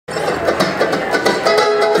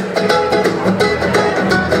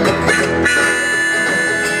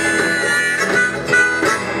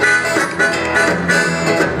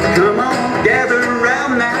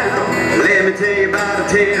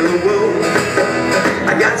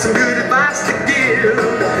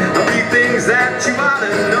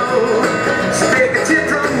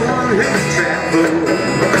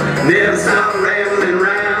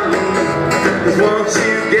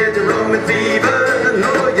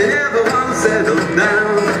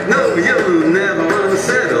down. No, you'll never want to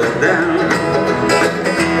settle down.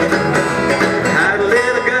 Had a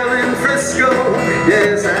little girl in Frisco,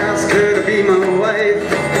 yes, I asked her to be my wife.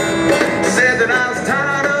 Said that I was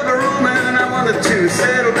tired of a room and I wanted to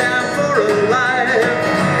settle down for a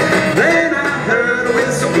life. Then I heard a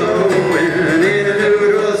whistle blowing and I knew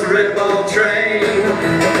it was a red ball train.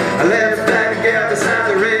 I left that gal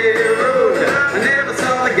beside the railroad. I never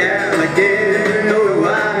saw the gal again. No,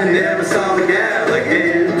 I never saw the gal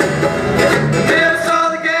again. Never saw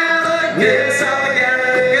the gal again. Never saw the gal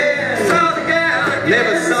again. Saw the gal again.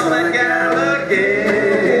 Never saw that gal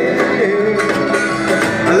again.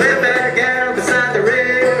 I left that gal beside the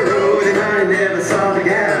railroad and I never saw the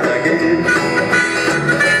gal again.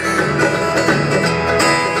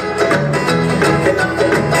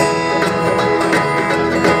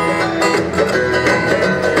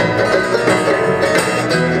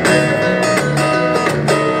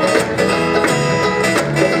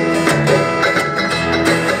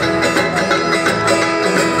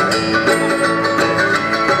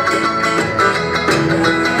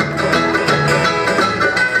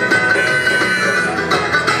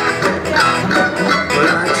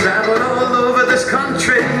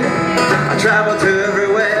 I traveled to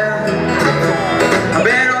everywhere. I've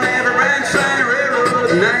been on every branch line railroad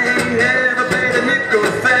and I ain't never paid a nickel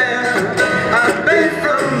fare. I've been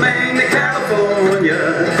from Maine to California,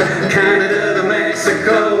 Canada to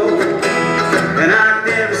Mexico, and I've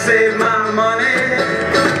never saved my